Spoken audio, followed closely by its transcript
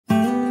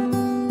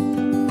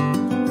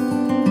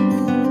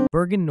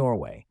Bergen,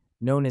 Norway,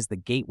 known as the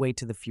gateway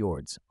to the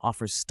fjords,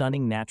 offers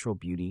stunning natural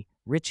beauty,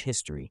 rich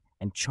history,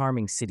 and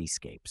charming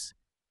cityscapes.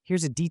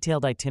 Here's a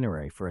detailed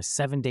itinerary for a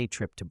 7-day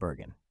trip to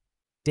Bergen.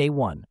 Day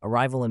 1.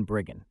 Arrival in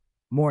Bergen.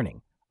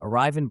 Morning.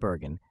 Arrive in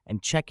Bergen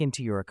and check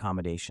into your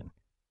accommodation.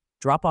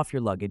 Drop off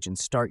your luggage and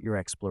start your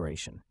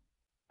exploration.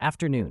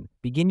 Afternoon.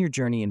 Begin your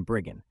journey in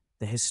Bergen,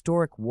 the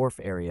historic wharf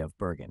area of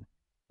Bergen.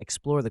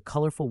 Explore the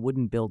colorful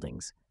wooden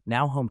buildings,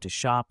 now home to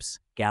shops,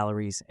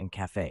 galleries, and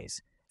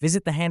cafes.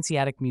 Visit the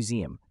Hanseatic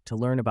Museum to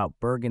learn about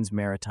Bergen's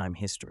maritime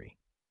history.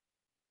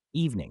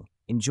 Evening.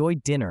 Enjoy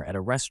dinner at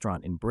a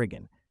restaurant in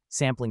Bergen,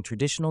 sampling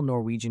traditional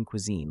Norwegian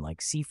cuisine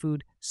like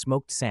seafood,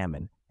 smoked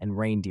salmon, and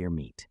reindeer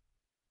meat.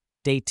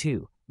 Day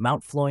 2.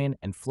 Mount Fløyen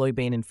and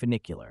Fløibanen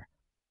funicular.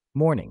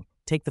 Morning.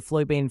 Take the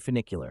Fløibanen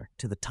funicular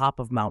to the top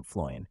of Mount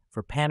Fløyen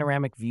for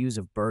panoramic views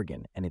of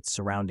Bergen and its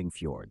surrounding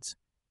fjords.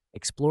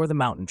 Explore the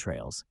mountain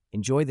trails,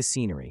 enjoy the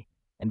scenery,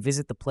 and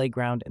visit the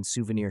playground and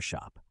souvenir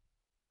shop.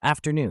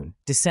 Afternoon.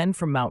 Descend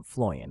from Mount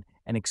Fløyen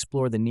and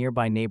explore the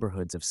nearby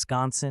neighborhoods of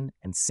Skansen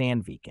and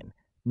Sandviken,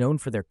 known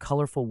for their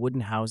colorful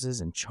wooden houses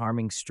and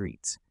charming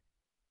streets.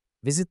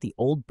 Visit the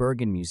Old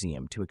Bergen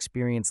Museum to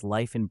experience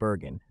life in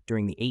Bergen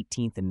during the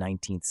 18th and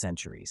 19th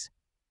centuries.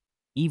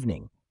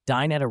 Evening.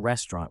 Dine at a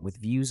restaurant with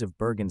views of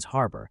Bergen's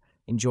harbor,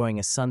 enjoying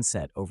a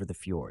sunset over the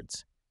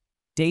fjords.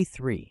 Day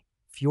 3.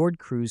 Fjord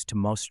cruise to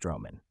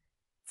Mostromen.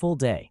 Full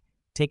day.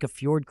 Take a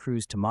fjord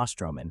cruise to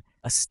Mostromen,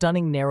 a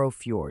stunning narrow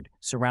fjord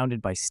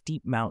surrounded by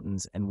steep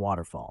mountains and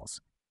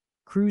waterfalls.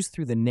 Cruise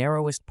through the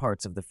narrowest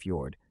parts of the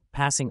fjord,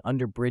 passing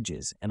under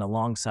bridges and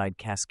alongside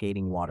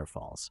cascading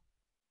waterfalls.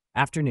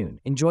 Afternoon.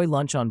 Enjoy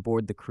lunch on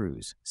board the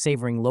cruise,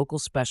 savoring local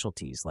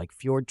specialties like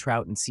fjord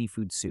trout and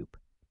seafood soup.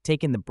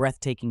 Take in the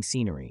breathtaking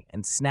scenery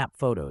and snap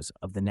photos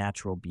of the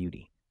natural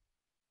beauty.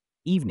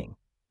 Evening.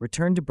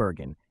 Return to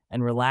Bergen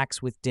and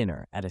relax with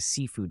dinner at a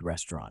seafood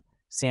restaurant,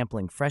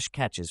 sampling fresh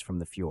catches from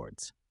the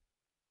fjords.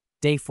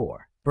 Day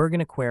 4.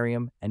 Bergen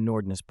Aquarium and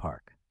Nordnes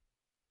Park.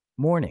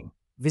 Morning.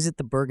 Visit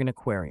the Bergen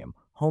Aquarium,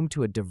 home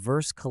to a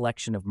diverse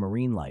collection of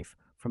marine life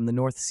from the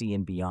North Sea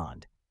and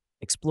beyond.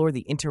 Explore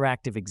the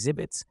interactive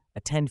exhibits,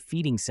 attend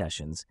feeding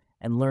sessions,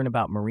 and learn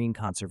about marine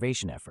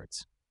conservation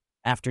efforts.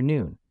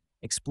 Afternoon.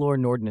 Explore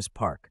Nordnes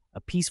Park,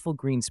 a peaceful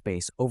green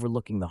space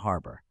overlooking the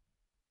harbor.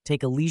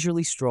 Take a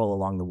leisurely stroll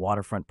along the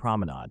waterfront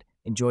promenade,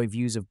 enjoy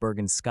views of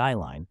Bergen's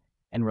skyline,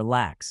 and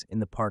relax in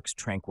the park's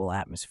tranquil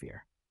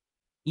atmosphere.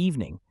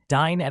 Evening.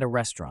 Dine at a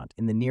restaurant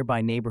in the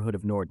nearby neighborhood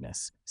of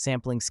Nordnes,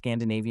 sampling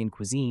Scandinavian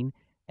cuisine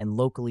and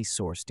locally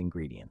sourced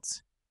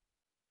ingredients.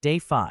 Day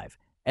 5.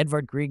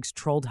 Edvard Grieg's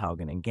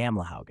Troldhaugen and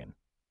Gamlehaugen.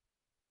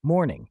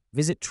 Morning.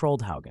 Visit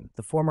Troldhaugen,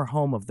 the former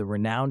home of the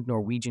renowned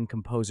Norwegian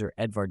composer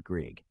Edvard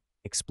Grieg.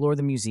 Explore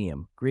the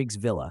museum, Grieg's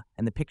villa,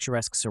 and the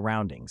picturesque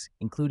surroundings,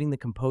 including the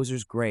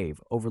composer's grave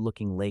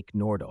overlooking Lake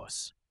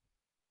Nordås.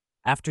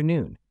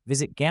 Afternoon.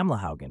 Visit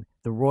Gamlehaugen,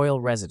 the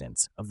royal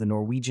residence of the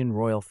Norwegian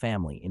royal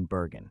family in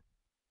Bergen.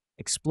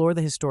 Explore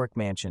the historic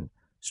mansion,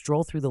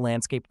 stroll through the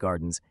landscape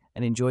gardens,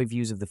 and enjoy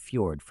views of the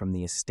fjord from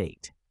the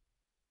estate.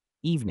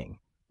 Evening.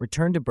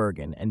 Return to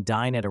Bergen and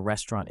dine at a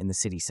restaurant in the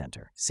city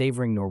center,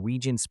 savoring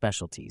Norwegian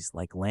specialties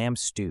like lamb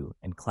stew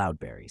and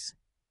cloudberries.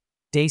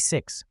 Day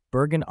 6.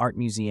 Bergen Art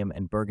Museum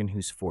and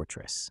Bergenhus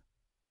Fortress.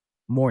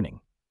 Morning.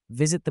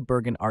 Visit the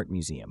Bergen Art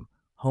Museum,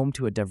 home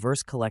to a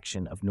diverse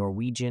collection of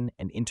Norwegian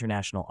and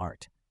international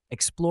art.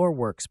 Explore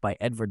works by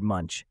Edvard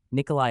Munch,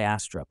 Nikolai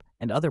Astrup,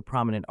 and other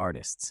prominent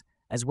artists,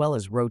 as well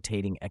as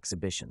rotating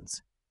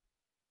exhibitions.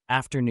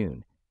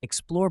 Afternoon.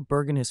 Explore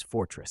Bergenhus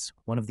Fortress,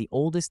 one of the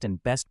oldest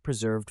and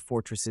best-preserved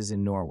fortresses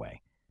in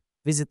Norway.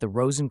 Visit the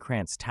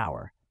Rosenkrantz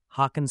Tower,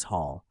 Håkons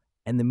Hall,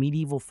 and the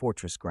medieval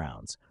fortress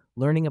grounds,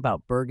 learning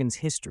about Bergen's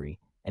history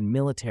and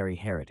military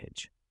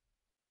heritage.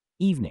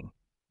 Evening.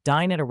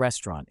 Dine at a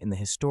restaurant in the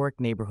historic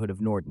neighborhood of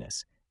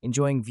Nordnes,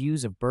 enjoying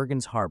views of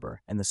Bergen's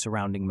harbor and the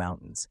surrounding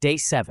mountains. Day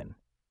 7.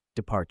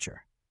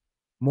 Departure.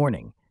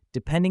 Morning.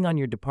 Depending on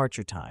your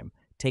departure time,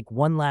 take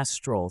one last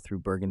stroll through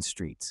Bergen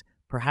streets,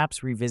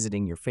 perhaps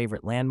revisiting your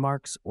favorite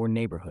landmarks or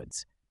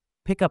neighborhoods.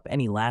 Pick up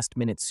any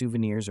last-minute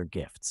souvenirs or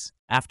gifts.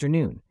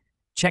 Afternoon.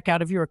 Check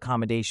out of your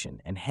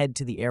accommodation and head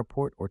to the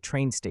airport or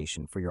train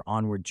station for your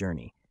onward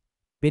journey,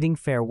 bidding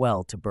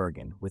farewell to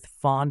Bergen with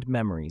fond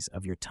memories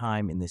of your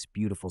time in this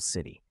beautiful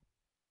city.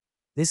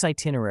 This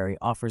itinerary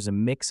offers a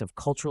mix of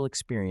cultural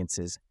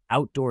experiences,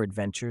 outdoor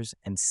adventures,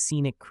 and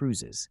scenic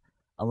cruises,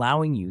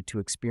 allowing you to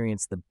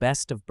experience the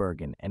best of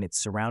Bergen and its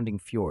surrounding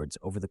fjords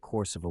over the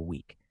course of a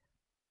week.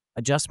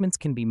 Adjustments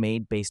can be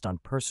made based on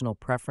personal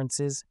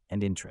preferences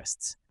and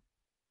interests.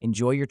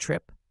 Enjoy your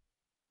trip.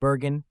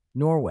 Bergen,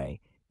 Norway,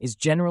 is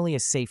generally a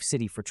safe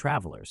city for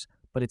travelers,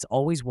 but it's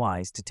always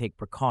wise to take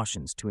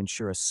precautions to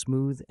ensure a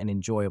smooth and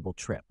enjoyable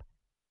trip.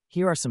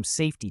 Here are some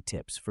safety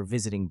tips for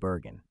visiting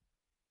Bergen.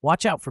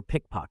 Watch out for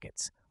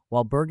pickpockets.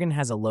 While Bergen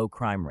has a low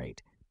crime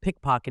rate,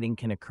 pickpocketing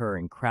can occur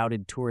in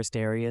crowded tourist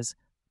areas,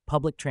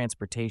 public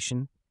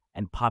transportation,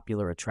 and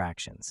popular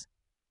attractions.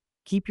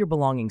 Keep your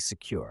belongings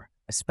secure,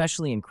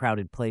 especially in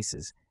crowded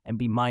places, and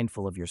be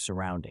mindful of your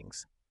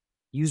surroundings.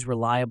 Use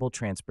reliable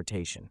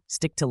transportation.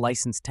 Stick to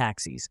licensed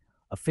taxis,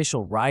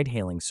 official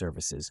ride-hailing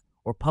services,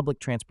 or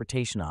public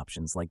transportation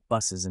options like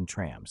buses and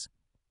trams.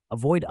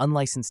 Avoid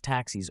unlicensed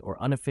taxis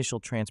or unofficial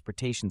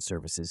transportation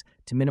services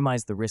to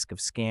minimize the risk of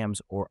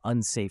scams or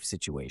unsafe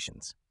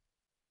situations.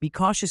 Be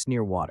cautious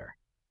near water.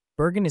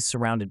 Bergen is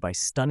surrounded by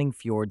stunning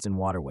fjords and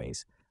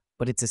waterways,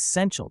 but it's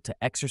essential to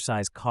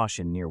exercise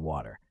caution near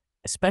water,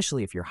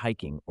 especially if you're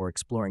hiking or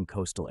exploring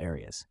coastal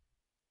areas.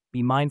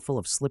 Be mindful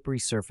of slippery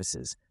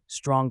surfaces,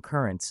 strong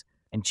currents,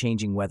 and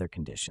changing weather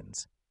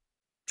conditions.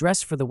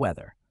 Dress for the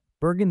weather.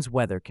 Bergen's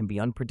weather can be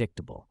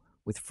unpredictable,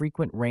 with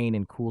frequent rain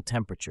and cool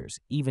temperatures,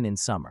 even in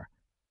summer.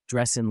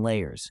 Dress in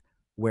layers,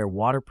 wear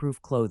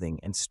waterproof clothing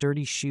and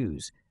sturdy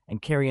shoes,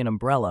 and carry an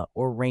umbrella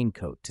or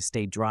raincoat to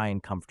stay dry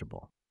and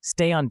comfortable.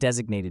 Stay on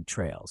designated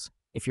trails.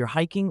 If you're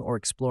hiking or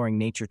exploring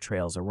nature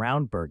trails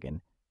around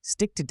Bergen,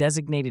 stick to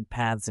designated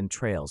paths and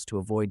trails to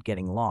avoid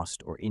getting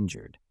lost or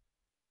injured.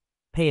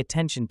 Pay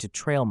attention to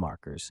trail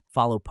markers,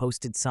 follow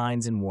posted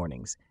signs and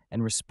warnings,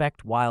 and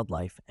respect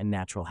wildlife and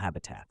natural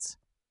habitats.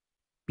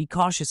 Be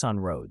cautious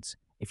on roads.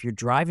 If you're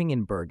driving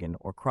in Bergen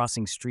or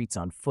crossing streets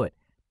on foot,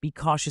 be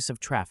cautious of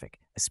traffic,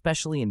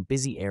 especially in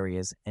busy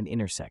areas and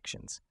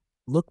intersections.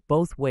 Look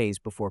both ways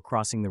before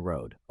crossing the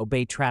road,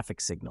 obey traffic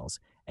signals,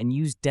 and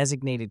use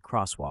designated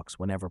crosswalks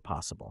whenever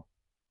possible.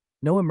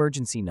 Know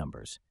emergency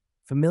numbers.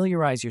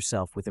 Familiarize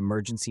yourself with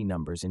emergency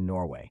numbers in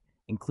Norway,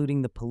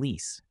 including the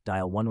police,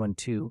 dial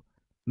 112,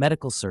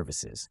 medical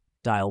services,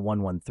 dial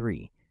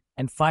 113,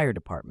 and fire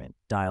department,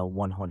 dial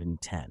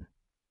 110.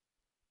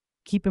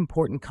 Keep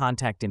important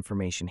contact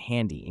information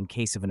handy in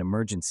case of an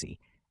emergency,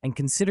 and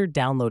consider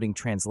downloading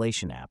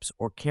translation apps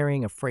or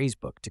carrying a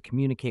phrasebook to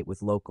communicate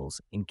with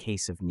locals in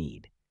case of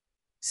need.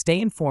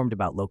 Stay informed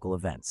about local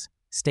events.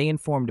 Stay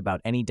informed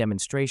about any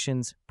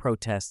demonstrations,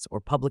 protests, or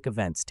public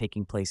events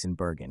taking place in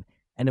Bergen,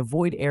 and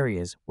avoid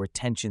areas where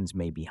tensions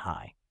may be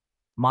high.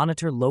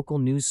 Monitor local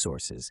news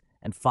sources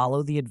and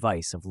follow the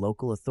advice of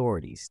local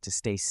authorities to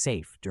stay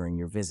safe during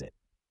your visit.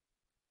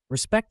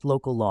 Respect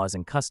local laws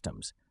and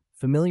customs.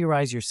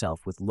 Familiarize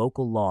yourself with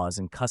local laws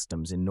and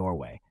customs in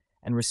Norway,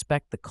 and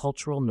respect the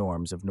cultural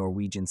norms of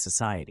Norwegian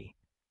society.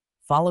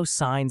 Follow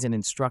signs and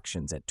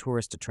instructions at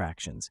tourist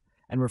attractions,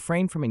 and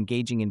refrain from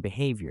engaging in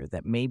behavior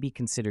that may be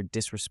considered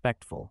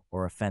disrespectful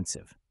or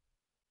offensive.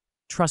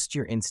 Trust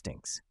your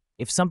instincts.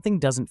 If something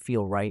doesn't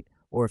feel right,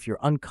 or if you're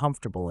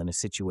uncomfortable in a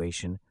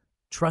situation,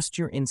 trust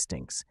your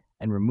instincts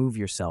and remove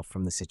yourself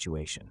from the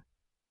situation.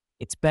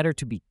 It's better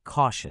to be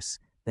cautious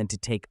than to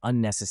take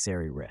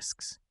unnecessary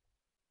risks.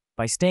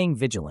 By staying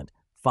vigilant,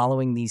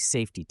 following these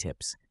safety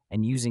tips,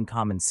 and using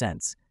common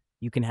sense,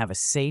 you can have a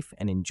safe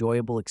and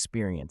enjoyable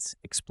experience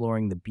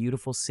exploring the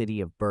beautiful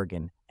city of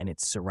Bergen and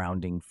its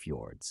surrounding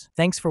fjords.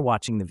 Thanks for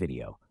watching the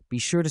video. Be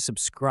sure to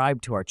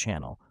subscribe to our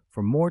channel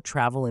for more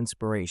travel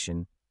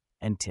inspiration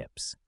and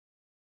tips.